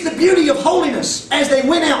praise the beauty of holiness as they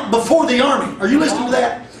went out before the army. Are you listening to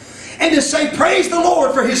that? And to say, praise the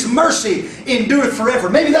Lord, for His mercy endureth forever.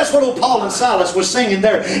 Maybe that's what old Paul and Silas was singing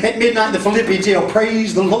there at midnight in the Philippian jail.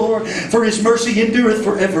 Praise the Lord, for His mercy endureth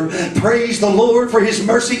forever. Praise the Lord, for His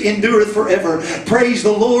mercy endureth forever. Praise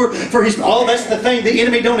the Lord for His... Oh, that's the thing the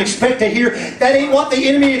enemy don't expect to hear. That ain't what the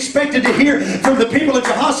enemy expected to hear from the people of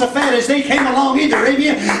Jehoshaphat as they came along either.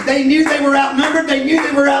 Amen. They knew they were outnumbered. They knew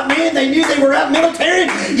they were outmanned. They knew they were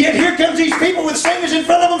outmilitaried. Yet here comes these people with singers in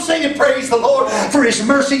front of them singing, praise the Lord, for His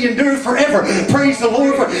mercy endureth forever. Praise the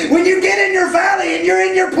Lord. When you get in your valley and you're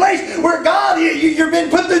in your place where God, you've been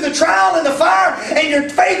put through the trial and the fire, and your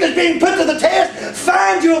faith is being put to the test,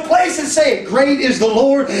 find you a place and say, great is the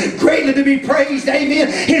Lord, greatly to be praised.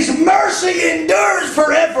 Amen. His mercy endures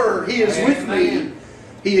forever. He is with me.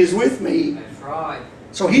 He is with me. That's right.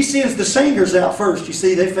 So He sends the singers out first. You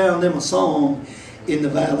see, they found them a song in the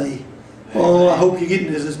valley. Oh, I hope you're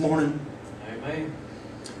getting this morning. Amen.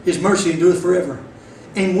 His mercy endureth forever.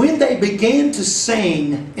 And when they began to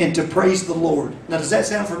sing and to praise the Lord. Now, does that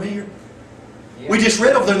sound familiar? Yeah. We just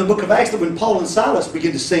read over there in the book of Acts that when Paul and Silas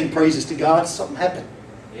began to sing praises to God, something happened.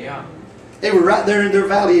 Yeah. They were right there in their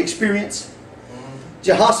valley experience.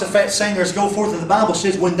 Jehoshaphat singers go forth, and the Bible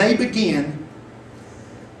says when they begin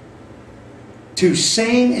to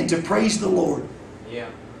sing and to praise the Lord, Yeah.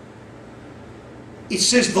 it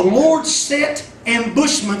says the Lord set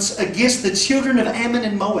ambushments against the children of Ammon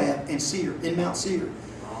and Moab and Seir, in Mount Seir,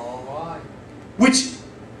 All right. which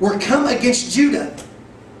were come against Judah,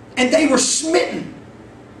 and they were smitten.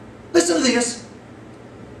 Listen to this.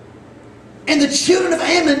 And the children of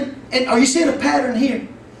Ammon, and are you seeing a pattern here?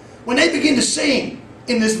 When they begin to sing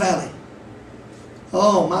in this valley,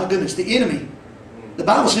 oh my goodness, the enemy, the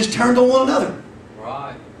Bible says, turned on one another.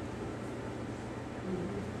 Right.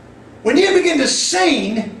 When you begin to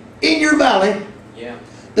sing in your valley, Yeah.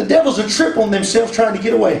 the devils are tripling themselves trying to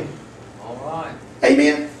get away. All right.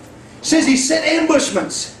 Amen. It says He set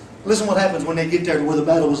ambushments. Listen what happens when they get there to where the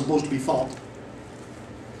battle was supposed to be fought.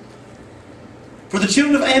 For the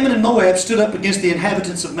children of Ammon and Moab stood up against the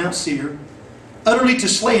inhabitants of Mount Seir, utterly to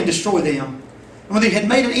slay and destroy them. And when they had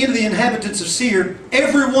made an end of the inhabitants of Seir,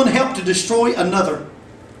 everyone helped to destroy another.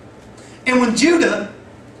 And when Judah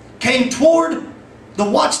came toward the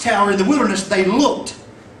watchtower in the wilderness, they looked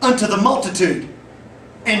unto the multitude,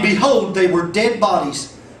 and behold, they were dead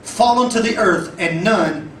bodies fallen to the earth, and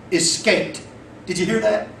none escaped. Did you hear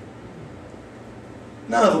that?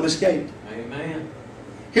 None of them escaped. Amen.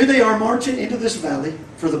 Here they are marching into this valley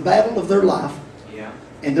for the battle of their life, Yeah.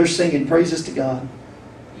 and they're singing praises to God,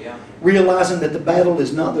 Yeah. realizing that the battle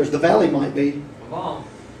is not theirs. The valley might be, Come on.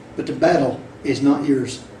 but the battle is not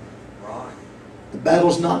yours. Right. The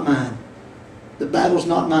battle's not mine. The battle's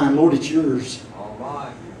not mine. Lord, it's yours. All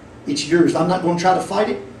right. It's yours. I'm not going to try to fight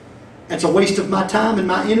it. That's a waste of my time and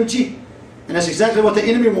my energy. And that's exactly what the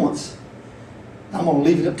enemy wants. I'm going to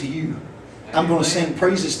leave it up to you. I'm going to sing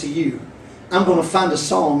praises to you. I'm going to find a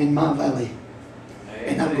song in my valley.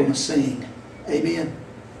 And I'm going to sing. Amen.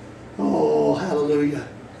 Oh, hallelujah.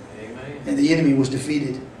 Amen. And the enemy was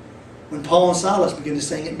defeated. When Paul and Silas began to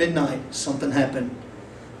sing at midnight, something happened.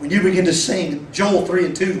 When you begin to sing, Joel 3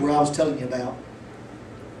 and 2 where I was telling you about,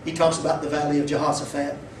 he talks about the valley of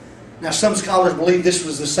Jehoshaphat. Now some scholars believe this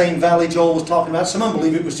was the same valley Joel was talking about. Some of them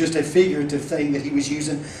believe it was just a figurative thing that he was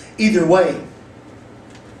using. Either way,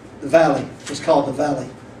 the valley was called the valley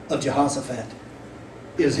of Jehoshaphat.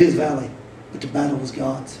 It was his valley, but the battle was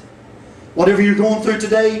God's. Whatever you're going through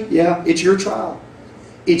today, yeah, it's your trial.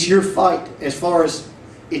 It's your fight as far as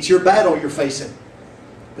it's your battle you're facing.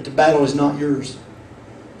 But the battle is not yours.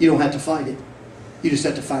 You don't have to fight it. You just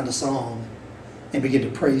have to find a song and begin to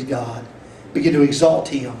praise God. Begin to exalt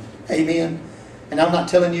Him. Amen. And I'm not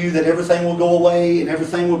telling you that everything will go away and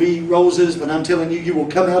everything will be roses, but I'm telling you, you will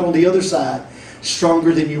come out on the other side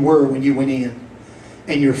stronger than you were when you went in.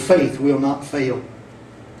 And your faith will not fail.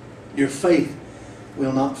 Your faith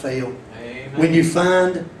will not fail. Amen. When you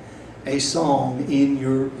find a song in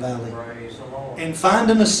your valley. Praise the Lord. And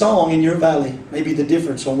finding a song in your valley may be the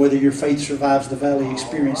difference on whether your faith survives the valley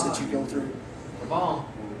experience that you go through. Come on.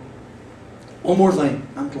 One more thing.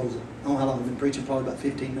 I'm closing. I don't know how long I've been preaching, probably about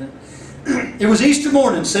 15 minutes. It was Easter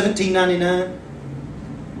morning, 1799.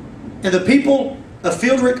 And the people of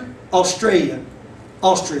Fieldrick, Austria,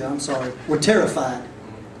 were terrified.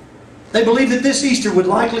 They believed that this Easter would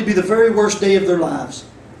likely be the very worst day of their lives.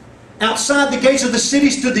 Outside the gates of the city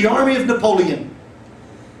stood the army of Napoleon,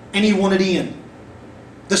 and he wanted in.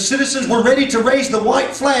 The citizens were ready to raise the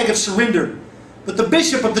white flag of surrender, but the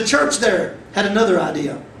bishop of the church there had another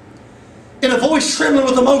idea. In a voice trembling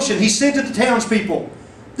with emotion, he said to the townspeople,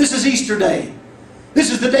 "This is Easter Day. This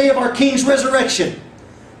is the day of our King's resurrection.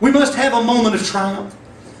 We must have a moment of triumph.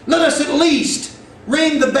 Let us at least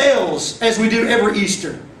ring the bells as we do every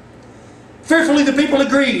Easter." Fearfully the people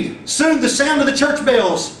agreed. Soon the sound of the church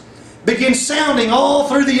bells began sounding all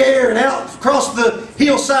through the air and out across the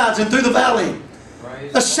hillsides and through the valley.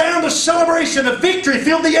 Praise A sound of celebration, of victory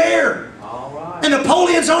filled the air. All right. And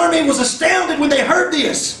Napoleon's army was astounded when they heard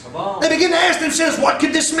this. Come on. They began to ask themselves, what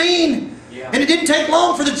could this mean? Yeah. And it didn't take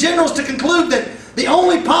long for the generals to conclude that the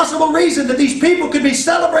only possible reason that these people could be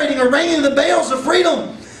celebrating or ringing the bells of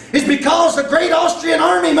freedom is because the great Austrian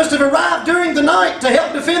army must have arrived during the night to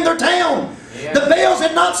help defend their town. Yeah. The bells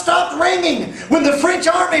had not stopped ringing when the French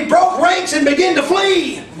army broke ranks and began to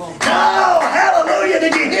flee. Oh, hallelujah.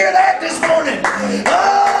 Did you hear that this morning?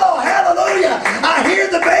 Oh, hallelujah. I hear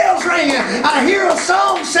the bells ringing. I hear a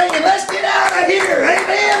song singing, "Let's get out of here."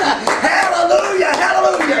 Amen. Hallelujah.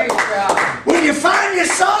 Hallelujah. Praise God. When you find your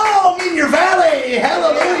song in your valley,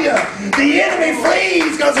 hallelujah, the enemy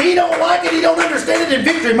flees because he don't like it, he don't understand it, and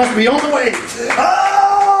victory must be on the way.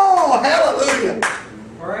 Oh, hallelujah.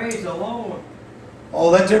 Praise the Lord. Oh,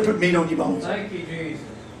 that there put meat on your bones. Thank you, Jesus.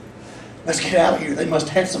 Let's get out of here. They must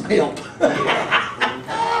have some help.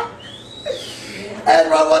 That's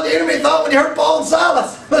what the enemy thought when he heard Paul and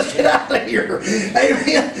Silas. Let's get out of here.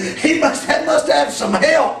 Amen. He must have some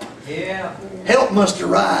help. Yeah. Help must have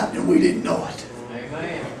arrived and we didn't know it.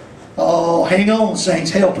 Amen. Oh, hang on,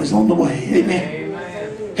 saints. Help is on the way. Amen.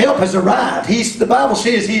 Amen. Help has arrived. The Bible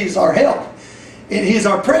says He is our help. And He is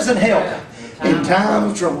our present help in time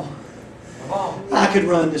of trouble. Come on. I could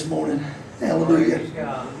run this morning. Hallelujah. Praise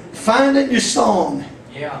God. Finding your song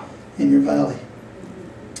Yeah. in your valley.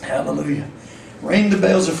 Hallelujah. Ring the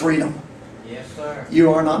bells of freedom. Yes, sir.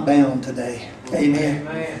 You are not bound today. Amen.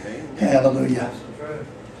 Amen. Hallelujah. That's the truth.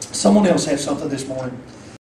 Someone else has something this morning.